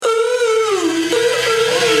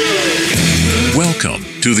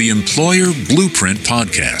to the Employer Blueprint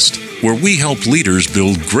Podcast, where we help leaders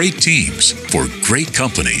build great teams for great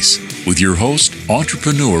companies with your host,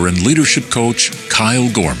 entrepreneur and leadership coach,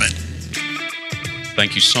 Kyle Gorman.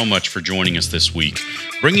 Thank you so much for joining us this week.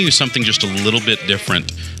 Bringing you something just a little bit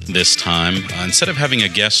different this time. Instead of having a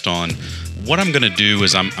guest on, what I'm going to do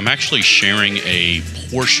is I'm actually sharing a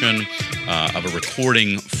portion of a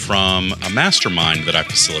recording from a mastermind that I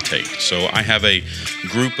facilitate. So I have a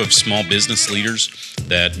group of small business leaders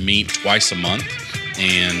that meet twice a month.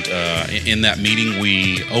 And in that meeting,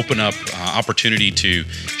 we open up opportunity to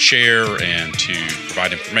share and to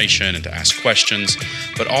provide information and to ask questions.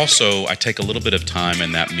 But also, I take a little bit of time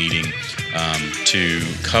in that meeting to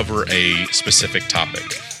cover a specific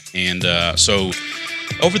topic. And so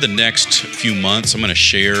over the next few months, I'm going to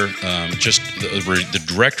share just the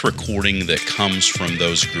direct recording that comes from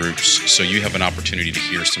those groups, so you have an opportunity to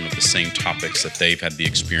hear some of the same topics that they've had the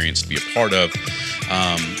experience to be a part of.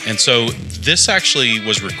 And so this actually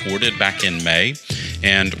was recorded back in May,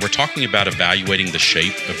 and we're talking about evaluating the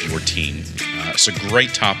shape of your team. It's a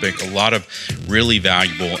great topic, a lot of really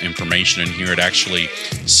valuable information in here. It actually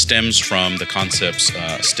stems from the concepts,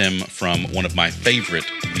 stem from one of my favorite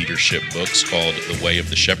leadership books called The Way of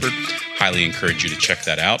the Shepherd. Highly encourage you to check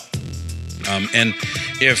that out. And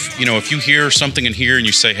if you hear something in here and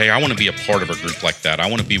you say, hey, I want to be a part of a group like that. I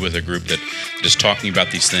want to be with a group that is talking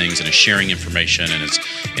about these things and is sharing information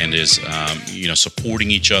and is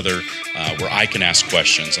supporting each other, where I can ask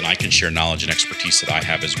questions and I can share knowledge and expertise that I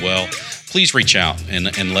have as well. Please reach out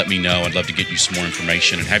and let me know. I'd love to get you some more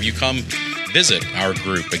information and have you come visit our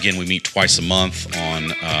group. Again, we meet twice a month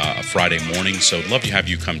on a Friday morning, so I'd love to have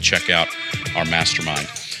you come check out our mastermind.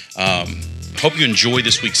 Hope you enjoy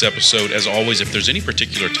this week's episode. As always, if there's any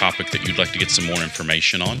particular topic that you'd like to get some more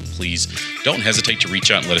information on, please don't hesitate to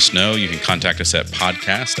reach out and let us know. You can contact us at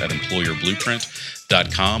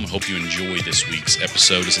podcast@employerblueprint.com. Hope you enjoy this week's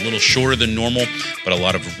episode. It's a little shorter than normal, but a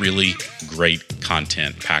lot of really great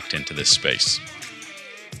content packed into this space.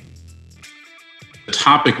 The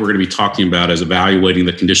topic we're going to be talking about is evaluating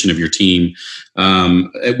the condition of your team,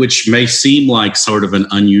 which may seem like sort of an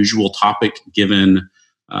unusual topic given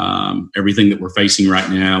everything that we're facing right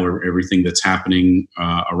now or everything that's happening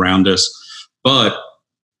around us. But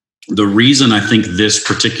the reason I think this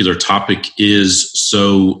particular topic is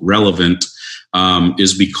so relevant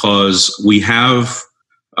is because we have,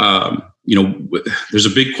 there's a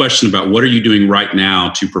big question about what are you doing right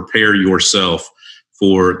now to prepare yourself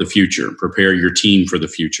for the future, prepare your team for the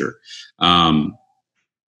future.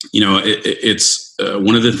 It's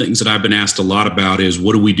one of the things that I've been asked a lot about is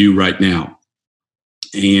what do we do right now?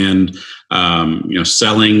 And,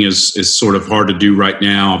 selling is sort of hard to do right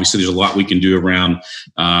now. Obviously, there's a lot we can do around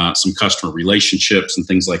some customer relationships and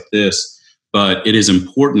things like this. But it is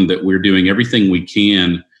important that we're doing everything we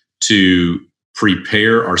can to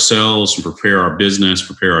prepare ourselves, prepare our business,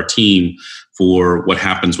 prepare our team for what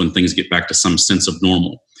happens when things get back to some sense of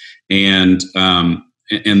normal. And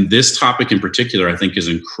this topic in particular, I think, is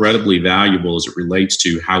incredibly valuable as it relates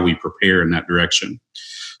to how we prepare in that direction.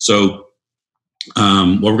 So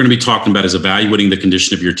what we're going to be talking about is evaluating the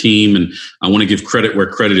condition of your team. And I want to give credit where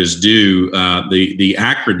credit is due. The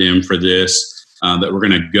acronym for this that we're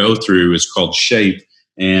going to go through is called SHAPE.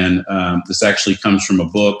 And this actually comes from a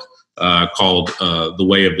book called The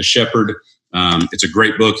Way of the Shepherd. It's a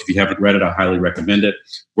great book. If you haven't read it, I highly recommend it.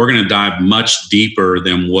 We're going to dive much deeper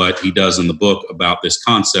than what he does in the book about this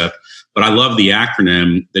concept. But I love the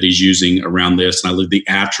acronym that he's using around this. And I love the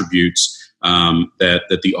attributes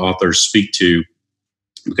that the authors speak to,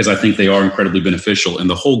 because I think they are incredibly beneficial. And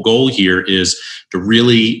the whole goal here is to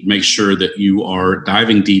really make sure that you are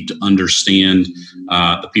diving deep to understand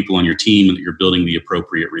the people on your team and that you're building the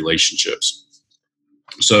appropriate relationships.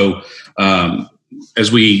 So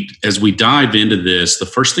as we dive into this, the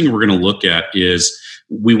first thing we're going to look at is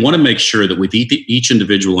we want to make sure that with each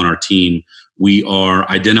individual on our team, we are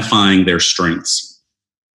identifying their strengths.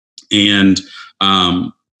 And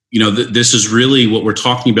this is really what we're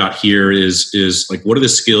talking about here is like, what are the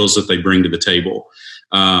skills that they bring to the table?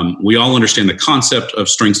 We all understand the concept of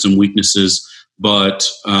strengths and weaknesses,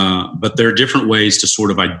 but there are different ways to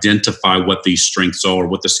sort of identify what these strengths are,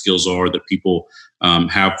 what the skills are that people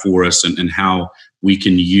have for us, and how we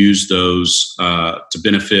can use those to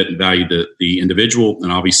benefit and value the individual,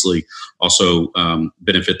 and obviously also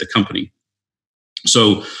benefit the company.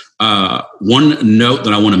 So one note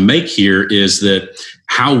that I want to make here is that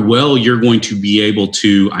how well you're going to be able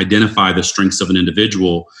to identify the strengths of an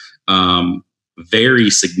individual vary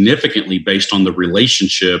significantly based on the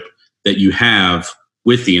relationship that you have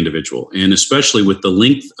with the individual, and especially with the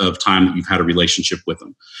length of time that you've had a relationship with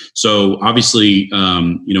them. So obviously,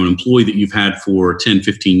 an employee that you've had for 10,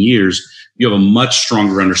 15 years, you have a much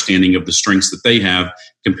stronger understanding of the strengths that they have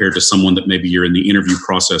compared to someone that maybe you're in the interview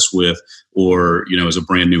process with, or, is a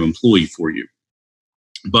brand new employee for you.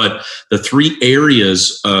 But the three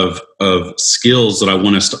areas of skills that I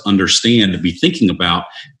want us to understand, to be thinking about,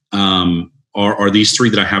 are these three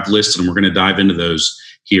that I have listed, and we're going to dive into those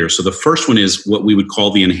here. So the first one is what we would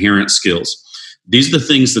call the inherent skills. These are the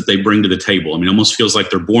things that they bring to the table. I mean, it almost feels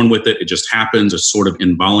like they're born with it. It just happens. It's sort of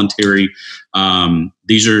involuntary.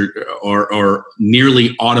 These are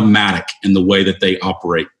nearly automatic in the way that they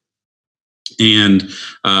operate. And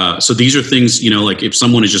so these are things, like if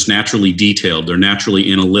someone is just naturally detailed, they're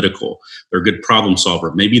naturally analytical, they're a good problem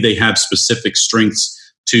solver. Maybe they have specific strengths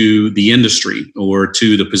to the industry or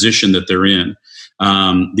to the position that they're in.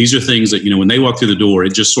 These are things that, when they walk through the door,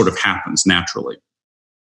 it just sort of happens naturally.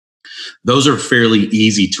 Those are fairly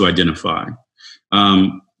easy to identify.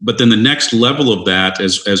 But then the next level of that,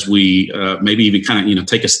 as we maybe even kind of,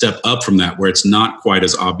 take a step up from that, where it's not quite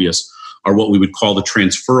as obvious, are what we would call the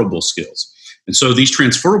transferable skills. And so these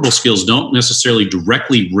transferable skills don't necessarily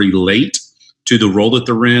directly relate to the role that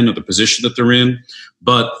they're in or the position that they're in,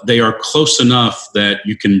 but they are close enough that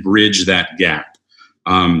you can bridge that gap.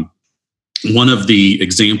 One of the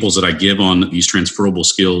examples that I give on these transferable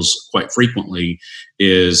skills quite frequently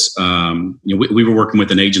is, we were working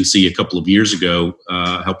with an agency a couple of years ago,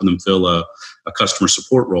 helping them fill a customer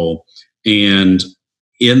support role. And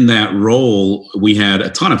in that role, we had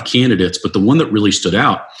a ton of candidates, but the one that really stood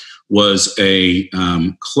out was a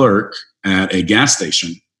clerk at a gas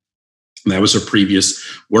station. That was her previous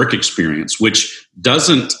work experience, which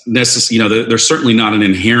doesn't necessarily, there's certainly not an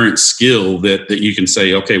inherent skill that you can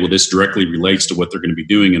say, okay, well, this directly relates to what they're going to be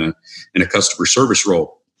doing in a customer service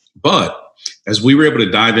role. But as we were able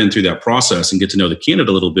to dive in through that process and get to know the candidate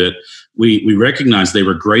a little bit, we recognized they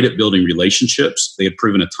were great at building relationships. They had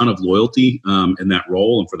proven a ton of loyalty in that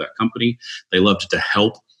role and for that company. They loved to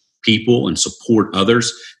help people and support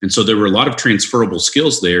others. And so there were a lot of transferable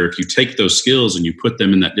skills there. If you take those skills and you put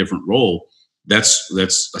them in that different role, that's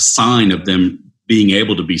a sign of them being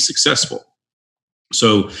able to be successful.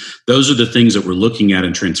 So those are the things that we're looking at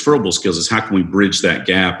in transferable skills, is how can we bridge that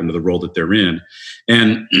gap into the role that they're in.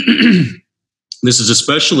 And this is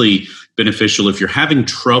especially beneficial if you're having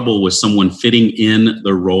trouble with someone fitting in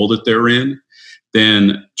the role that they're in.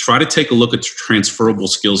 Then try to take a look at the transferable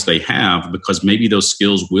skills they have, because maybe those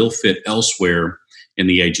skills will fit elsewhere in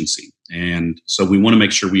the agency. And so we want to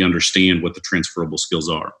make sure we understand what the transferable skills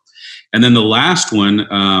are. And then the last one,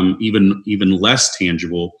 even less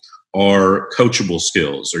tangible, are coachable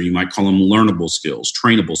skills, or you might call them learnable skills,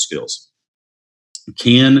 trainable skills.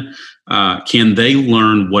 Can they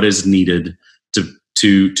learn what is needed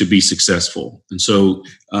to be successful? And so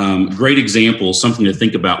great example, something to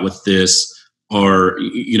think about with this are,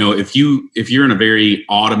 if you're in a very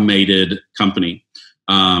automated company,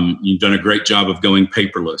 you've done a great job of going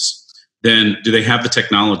paperless, then do they have the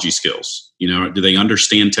technology skills? Do they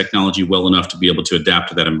understand technology well enough to be able to adapt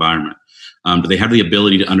to that environment? Do they have the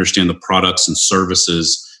ability to understand the products and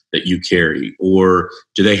services that you carry? Or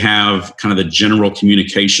do they have kind of the general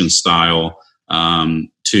communication style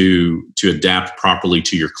to adapt properly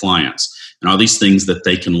to your clients? And all these things that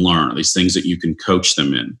they can learn, these things that you can coach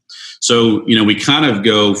them in. So, we kind of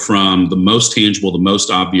go from the most tangible, the most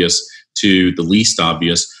obvious, to the least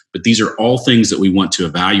obvious, but these are all things that we want to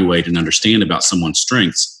evaluate and understand about someone's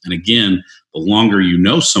strengths. And again, the longer you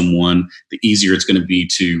know someone, the easier it's going to be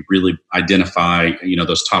to really identify,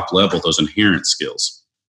 those top level, those inherent skills.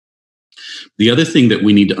 The other thing that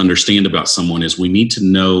we need to understand about someone is we need to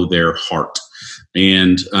know their heart.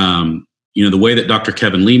 And, the way that Dr.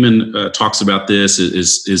 Kevin Leman talks about this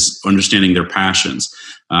is understanding their passions.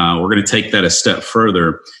 We're going to take that a step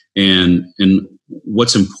further. And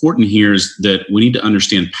what's important here is that we need to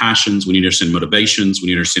understand passions, we need to understand motivations, we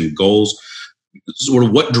need to understand goals, sort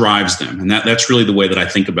of what drives them. And that's really the way that I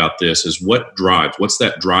think about this, is what drives, what's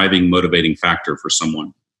that driving, motivating factor for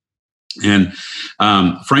someone. And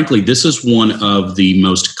frankly, this is one of the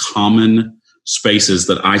most common spaces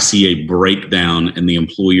that I see a breakdown in the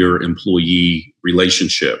employer-employee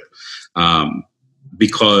relationship,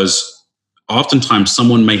 because oftentimes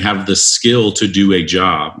someone may have the skill to do a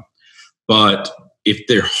job, but if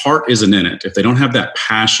their heart isn't in it, if they don't have that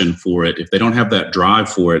passion for it, if they don't have that drive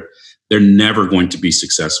for it, they're never going to be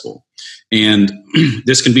successful. And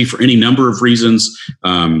this can be for any number of reasons.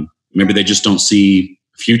 Maybe they just don't see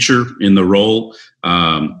future in the role.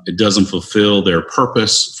 It doesn't fulfill their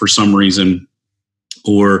purpose for some reason.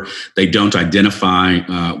 or they don't identify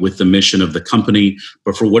with the mission of the company,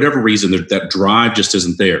 but for whatever reason, that drive just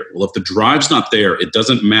isn't there. Well, if the drive's not there, it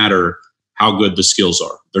doesn't matter how good the skills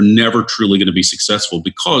are. They're never truly going to be successful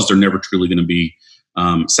because they're never truly going to be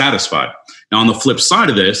satisfied. Now, on the flip side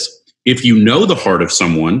of this, if you know the heart of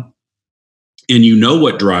someone and you know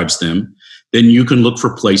what drives them, then you can look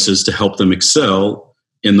for places to help them excel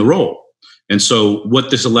in the role. And so what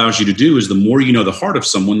this allows you to do is the more you know the heart of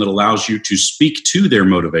someone, that allows you to speak to their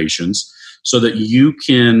motivations so that you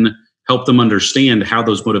can help them understand how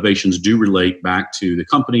those motivations do relate back to the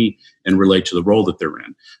company and relate to the role that they're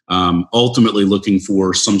in, ultimately looking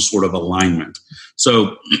for some sort of alignment.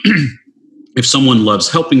 So if someone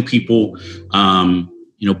loves helping people,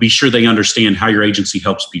 be sure they understand how your agency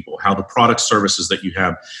helps people, how the product services that you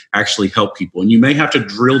have actually help people. And you may have to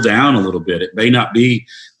drill down a little bit. It may not be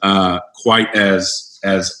quite as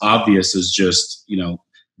obvious as just,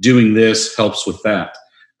 doing this helps with that.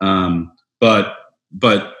 But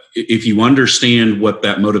if you understand what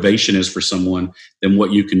that motivation is for someone, then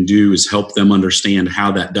what you can do is help them understand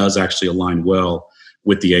how that does actually align well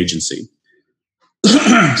with the agency.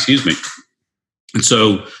 Excuse me. And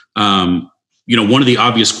so, one of the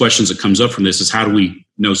obvious questions that comes up from this is, how do we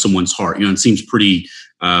know someone's heart? It seems pretty,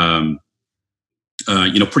 pretty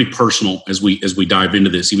personal as we dive into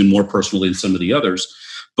this, even more personal than some of the others.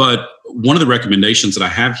 But one of the recommendations that I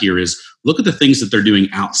have here is look at the things that they're doing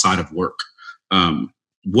outside of work.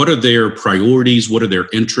 What are their priorities? What are their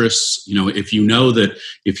interests? If you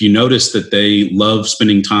notice that they love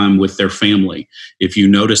spending time with their family, if you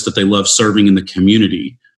notice that they love serving in the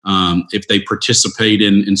community, if they participate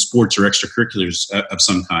in sports or extracurriculars of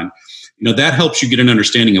some kind, that helps you get an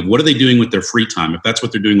understanding of what are they doing with their free time. If that's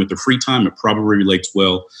what they're doing with their free time, it probably relates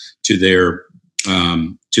well to their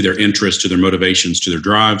interests, to their motivations, to their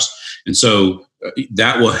drives. And so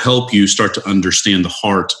that will help you start to understand the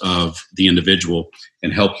heart of the individual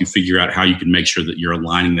and help you figure out how you can make sure that you're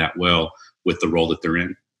aligning that well with the role that they're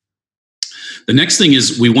in. The next thing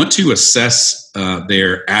is we want to assess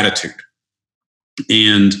their attitude.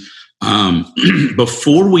 And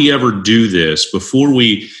before we ever do this, before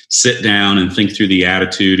we sit down and think through the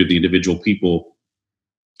attitude of the individual people,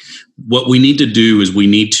 what we need to do is we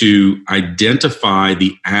need to identify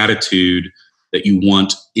the attitude that you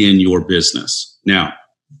want in your business. Now,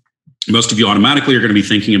 most of you automatically are going to be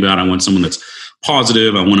thinking about, I want someone that's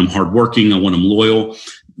positive, I want them hardworking, I want them loyal.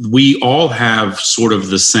 We all have sort of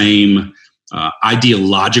the same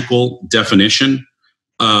ideological definition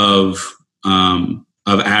of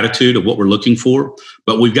attitude, of what we're looking for.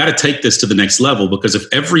 But we've got to take this to the next level, because if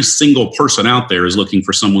every single person out there is looking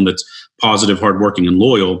for someone that's positive, hardworking, and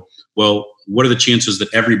loyal, well, what are the chances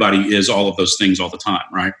that everybody is all of those things all the time,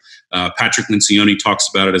 right? Patrick Lencioni talks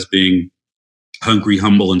about it as being hungry,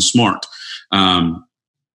 humble, and smart.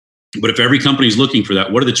 But if every company is looking for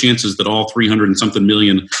that, what are the chances that all 300 and something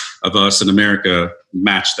million of us in America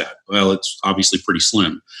match that? Well, it's obviously pretty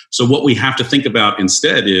slim. So what we have to think about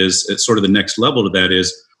instead is, at sort of the next level to that,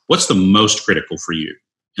 is what's the most critical for you?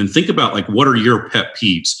 And think about, like, what are your pet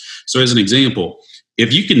peeves? So as an example,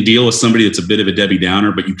 if you can deal with somebody that's a bit of a Debbie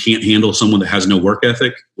Downer, but you can't handle someone that has no work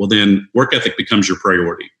ethic, well, then work ethic becomes your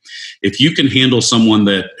priority. If you can handle someone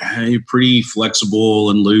that, pretty flexible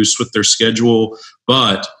and loose with their schedule,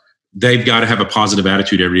 but they've got to have a positive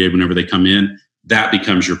attitude every day whenever they come in, that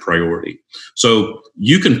becomes your priority. So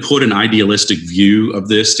you can put an idealistic view of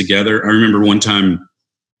this together. I remember one time,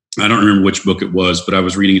 I don't remember which book it was, but I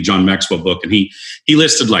was reading a John Maxwell book, and he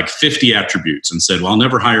listed like 50 attributes and said, well, I'll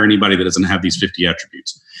never hire anybody that doesn't have these 50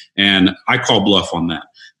 attributes. And I call bluff on that,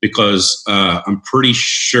 because I'm pretty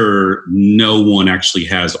sure no one actually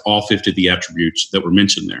has all 50 of the attributes that were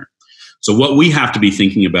mentioned there. So what we have to be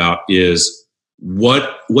thinking about is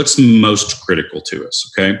what's most critical to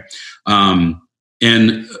us, okay?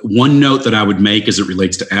 And one note that I would make as it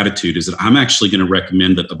relates to attitude is that I'm actually going to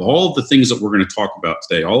recommend that of all of the things that we're going to talk about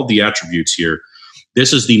today, all of the attributes here,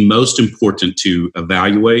 this is the most important to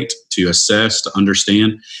evaluate, to assess, to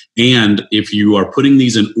understand. And if you are putting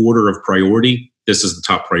these in order of priority, this is the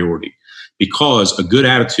top priority, because a good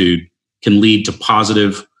attitude can lead to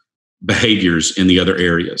positive behaviors in the other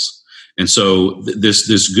areas. And so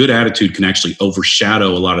this good attitude can actually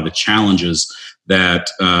overshadow a lot of the challenges that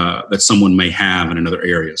someone may have in another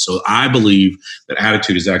area. So I believe that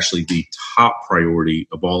attitude is actually the top priority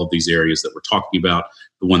of all of these areas that we're talking about,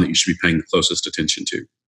 the one that you should be paying the closest attention to.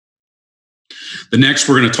 The next,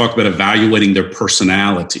 we're going to talk about evaluating their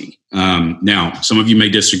personality. Now, some of you may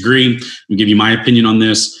disagree. I'll give you my opinion on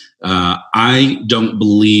this. I don't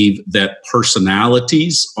believe that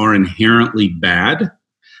personalities are inherently bad,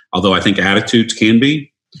 although I think attitudes can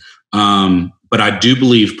be. But I do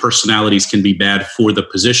believe personalities can be bad for the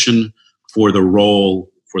position, for the role,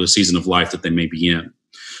 for the season of life that they may be in.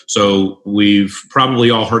 So we've probably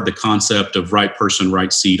all heard the concept of right person,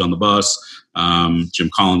 right seat on the bus. Jim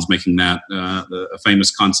Collins making that a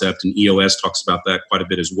famous concept, and EOS talks about that quite a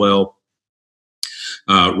bit as well.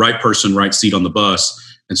 Right person, right seat on the bus.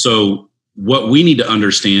 And so what we need to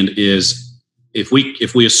understand is if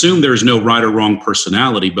we assume there's no right or wrong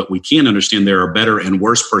personality, but we can understand there are better and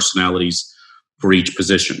worse personalities for each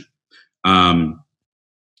position.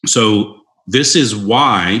 So this is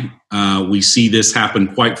why we see this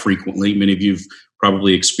happen quite frequently. Many of you have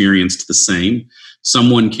probably experienced the same.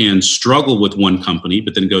 Someone can struggle with one company,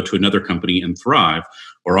 but then go to another company and thrive.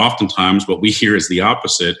 Or oftentimes what we hear is the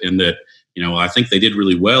opposite, in that, I think they did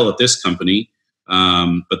really well at this company,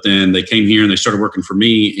 but then they came here and they started working for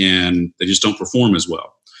me and they just don't perform as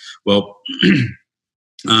well. Well,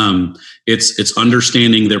 it's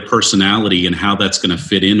understanding their personality and how that's going to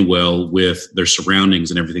fit in well with their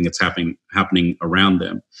surroundings and everything that's happening around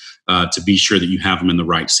them, to be sure that you have them in the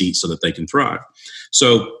right seat so that they can thrive.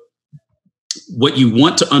 So what you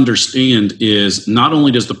want to understand is not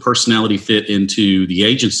only does the personality fit into the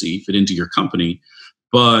agency, fit into your company,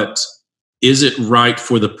 but is it right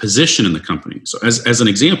for the position in the company? So as an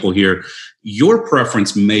example here, your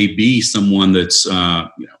preference may be someone that's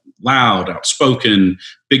loud, outspoken,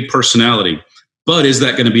 big personality, but is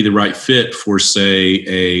that going to be the right fit for, say,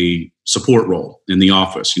 a support role in the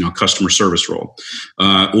office, a customer service role?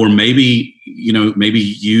 Or maybe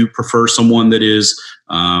you prefer someone that is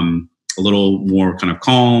a little more kind of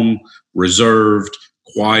calm, reserved,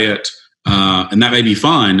 quiet, and that may be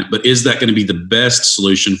fine, but is that going to be the best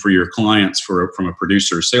solution for your clients from a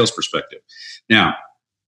producer or sales perspective? Now,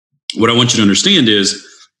 what I want you to understand is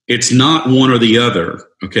it's not one or the other,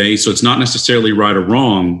 okay? So it's not necessarily right or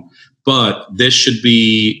wrong, but this should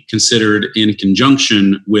be considered in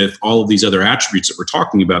conjunction with all of these other attributes that we're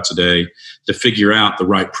talking about today to figure out the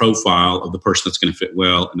right profile of the person that's going to fit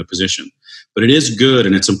well in the position. But it is good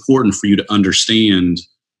and it's important for you to understand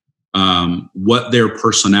what their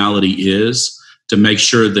personality is, to make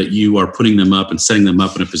sure that you are putting them up and setting them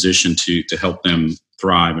up in a position to help them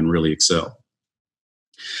thrive and really excel.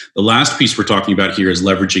 The last piece we're talking about here is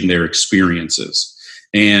leveraging their experiences.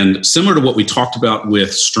 And similar to what we talked about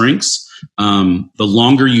with strengths, the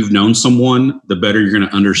longer you've known someone, the better you're going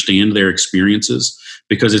to understand their experiences,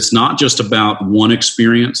 because it's not just about one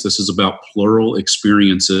experience. This is about plural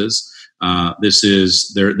experiences.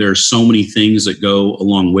 There are so many things that go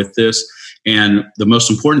along with this. And the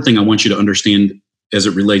most important thing I want you to understand as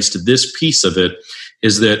it relates to this piece of it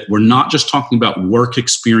is that we're not just talking about work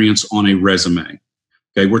experience on a resume.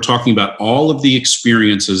 Okay, we're talking about all of the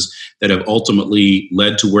experiences that have ultimately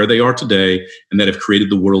led to where they are today and that have created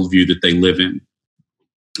the worldview that they live in.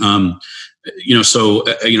 I've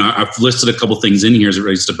listed a couple things in here as it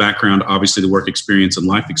relates to background, obviously the work experience and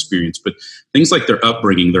life experience, but things like their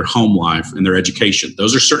upbringing, their home life, and their education.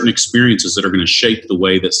 Those are certain experiences that are going to shape the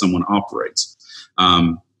way that someone operates.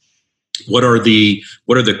 What are the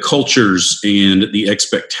cultures and the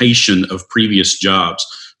expectation of previous jobs?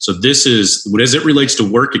 So this is what, as it relates to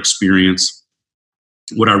work experience,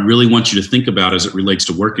 what I really want you to think about as it relates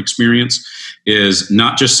to work experience is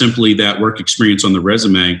not just simply that work experience on the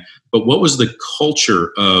resume, but what was the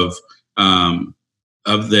culture of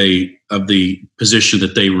the position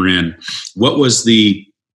that they were in? What was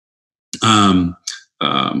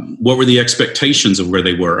what were the expectations of where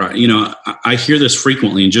they were? I hear this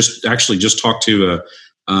frequently, and just talked to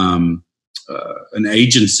an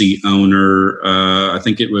agency owner. I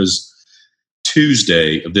think it was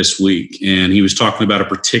Tuesday of this week, and he was talking about a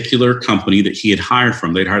particular company that he had hired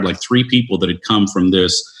from. They'd hired like 3 people that had come from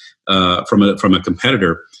this from a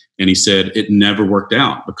competitor, and he said it never worked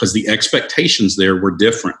out because the expectations there were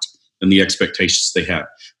different than the expectations they had.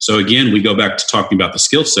 So again, we go back to talking about the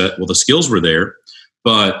skill set. Well, the skills were there,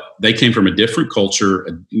 but they came from a different culture,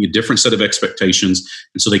 a different set of expectations.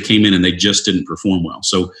 And so they came in and they just didn't perform well.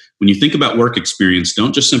 So when you think about work experience,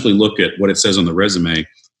 don't just simply look at what it says on the resume,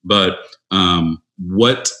 but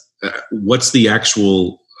what's the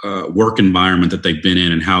actual work environment that they've been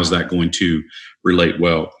in, and how is that going to relate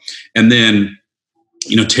well? And then,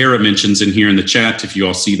 Tara mentions in here in the chat, if you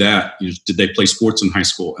all see that, did they play sports in high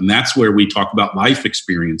school? And that's where we talk about life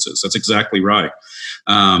experiences. That's exactly right.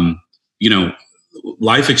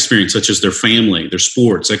 Life experience, such as their family, their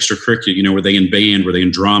sports, extracurricular, were they in band? Were they in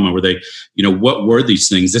drama? Were they, what were these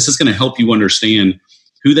things? This is going to help you understand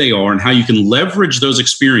who they are and how you can leverage those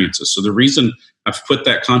experiences. So the reason I've put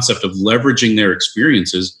that concept of leveraging their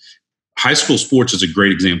experiences, high school sports is a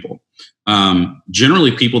great example.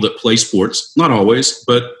 Generally people that play sports, not always,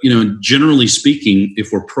 but generally speaking,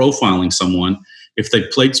 if we're profiling someone, if they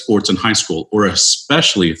played sports in high school, or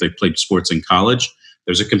especially if they played sports in college,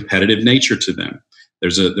 there's a competitive nature to them.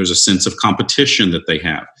 There's a sense of competition that they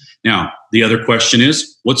have. Now, the other question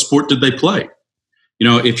is, what sport did they play?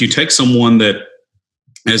 If you take someone that,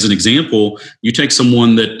 as an example, you take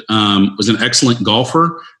someone that was an excellent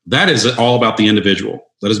golfer, that is all about the individual.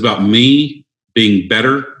 That is about me being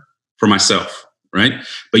better for myself, right?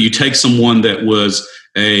 But you take someone that was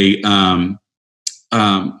a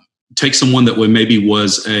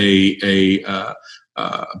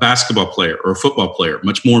basketball player or a football player,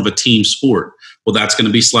 much more of a team sport. Well, that's going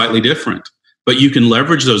to be slightly different. But you can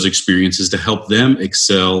leverage those experiences to help them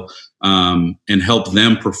excel and help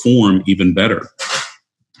them perform even better.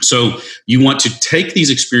 So you want to take these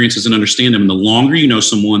experiences and understand them. And the longer you know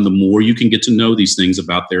someone, the more you can get to know these things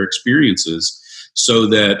about their experiences, so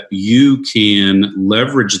that you can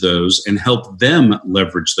leverage those and help them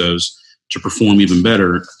leverage those to perform even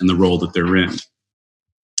better in the role that they're in.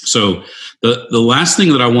 So the last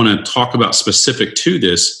thing that I want to talk about specific to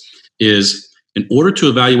this is, in order to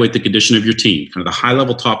evaluate the condition of your team, kind of the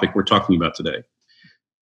high-level topic we're talking about today,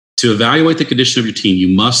 to evaluate the condition of your team, you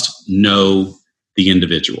must know the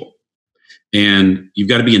individual. And you've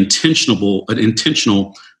got to be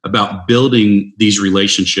intentional about building these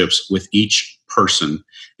relationships with each person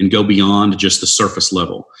and go beyond just the surface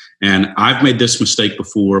level. And I've made this mistake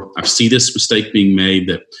before. I see this mistake being made,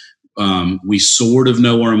 that we sort of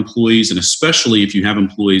know our employees, and especially if you have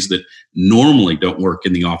employees that normally don't work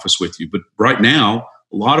in the office with you. But right now,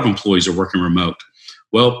 a lot of employees are working remote.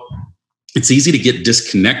 Well, it's easy to get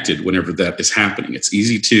disconnected whenever that is happening. It's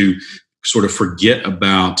easy to sort of forget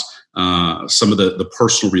about some of the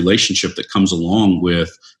personal relationship that comes along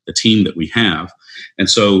with the team that we have. And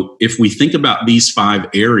so if we think about these 5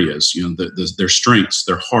 areas, their strengths,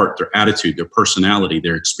 their heart, their attitude, their personality,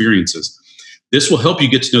 their experiences, this will help you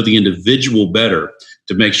get to know the individual better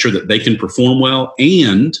to make sure that they can perform well.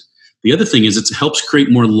 And the other thing is, it helps create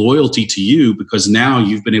more loyalty to you, because now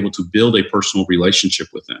you've been able to build a personal relationship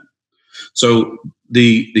with them. So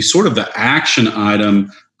the sort of the action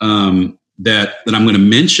item that I'm going to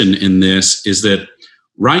mention in this is that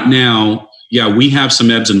right now, we have some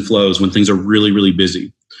ebbs and flows when things are really, really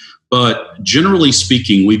busy. But generally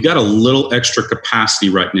speaking, we've got a little extra capacity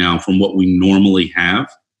right now from what we normally have.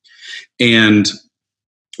 And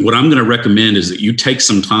what I'm going to recommend is that you take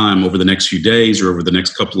some time over the next few days or over the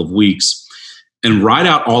next couple of weeks and write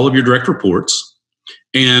out all of your direct reports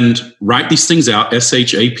and write these things out,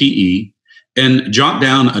 SHAPE, and jot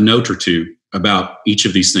down a note or two about each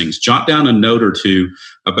of these things. Jot down a note or two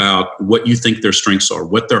about what you think their strengths are,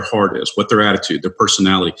 what their heart is, what their attitude, their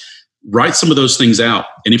personality. Write some of those things out.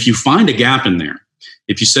 And if you find a gap in there,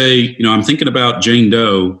 if you say, I'm thinking about Jane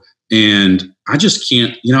Doe, and I just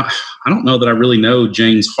can't, I don't know that I really know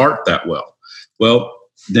Jane's heart that well. Well,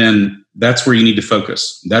 then that's where you need to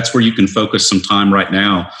focus. That's where you can focus some time right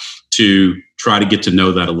now to try to get to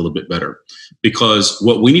know that a little bit better. Because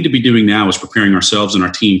what we need to be doing now is preparing ourselves and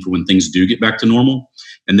our team for when things do get back to normal.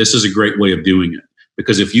 And this is a great way of doing it.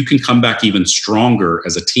 Because if you can come back even stronger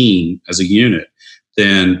as a team, as a unit,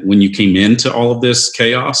 than when you came into all of this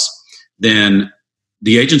chaos, then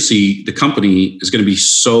the agency, the company, is going to be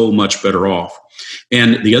so much better off.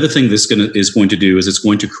 And the other thing this is going to do is it's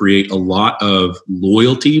going to create a lot of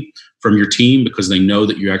loyalty from your team, because they know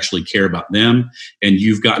that you actually care about them and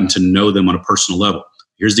you've gotten to know them on a personal level.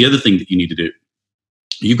 Here's the other thing that you need to do.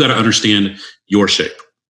 You've got to understand your shape.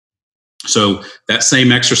 So that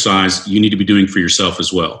same exercise you need to be doing for yourself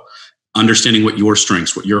as well. Understanding what your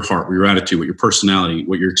strengths, what your heart, what your attitude, what your personality,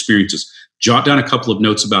 what your experiences. Jot down a couple of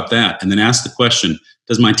notes about that, and then ask the question,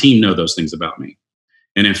 does my team know those things about me?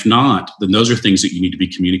 And if not, then those are things that you need to be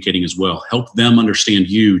communicating as well. Help them understand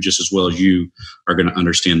you just as well as you are going to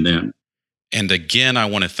understand them. And again, I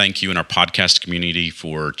want to thank you and our podcast community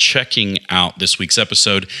for checking out this week's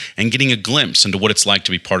episode and getting a glimpse into what it's like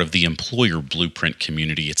to be part of the Employer Blueprint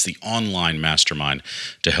community. It's the online mastermind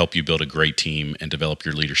to help you build a great team and develop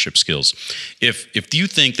your leadership skills. If you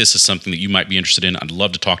think this is something that you might be interested in, I'd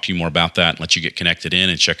love to talk to you more about that and let you get connected in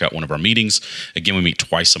and check out one of our meetings. Again, we meet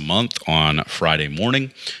twice a month on Friday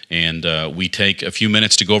morning, and we take a few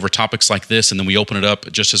minutes to go over topics like this, and then we open it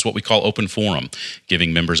up just as what we call open forum,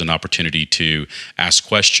 giving members an opportunity to ask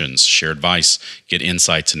questions, share advice, get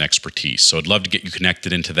insights and expertise. So I'd love to get you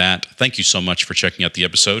connected into that. Thank you so much for checking out the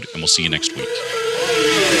episode, and we'll see you next week.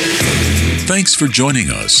 Thanks for joining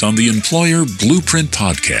us on the Employer Blueprint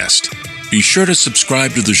Podcast. Be sure to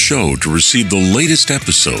subscribe to the show to receive the latest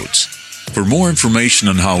episodes. For more information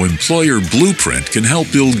on how Employer Blueprint can help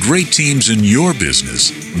build great teams in your business,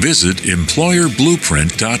 visit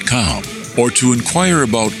employerblueprint.com. Or to inquire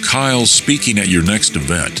about Kyle speaking at your next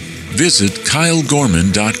event, visit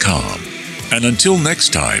kylegorman.com. And until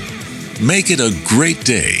next time, make it a great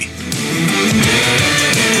day.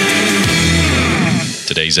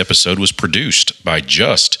 Today's episode was produced by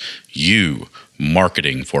Just You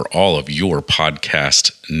Marketing for all of your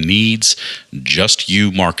podcast needs. Just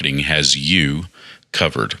You Marketing has you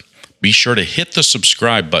covered. Be sure to hit the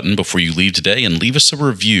subscribe button before you leave today and leave us a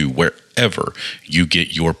review wherever you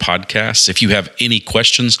get your podcasts. If you have any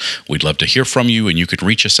questions, we'd love to hear from you, and you can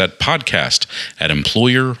reach us at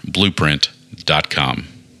podcast@employerblueprint.com.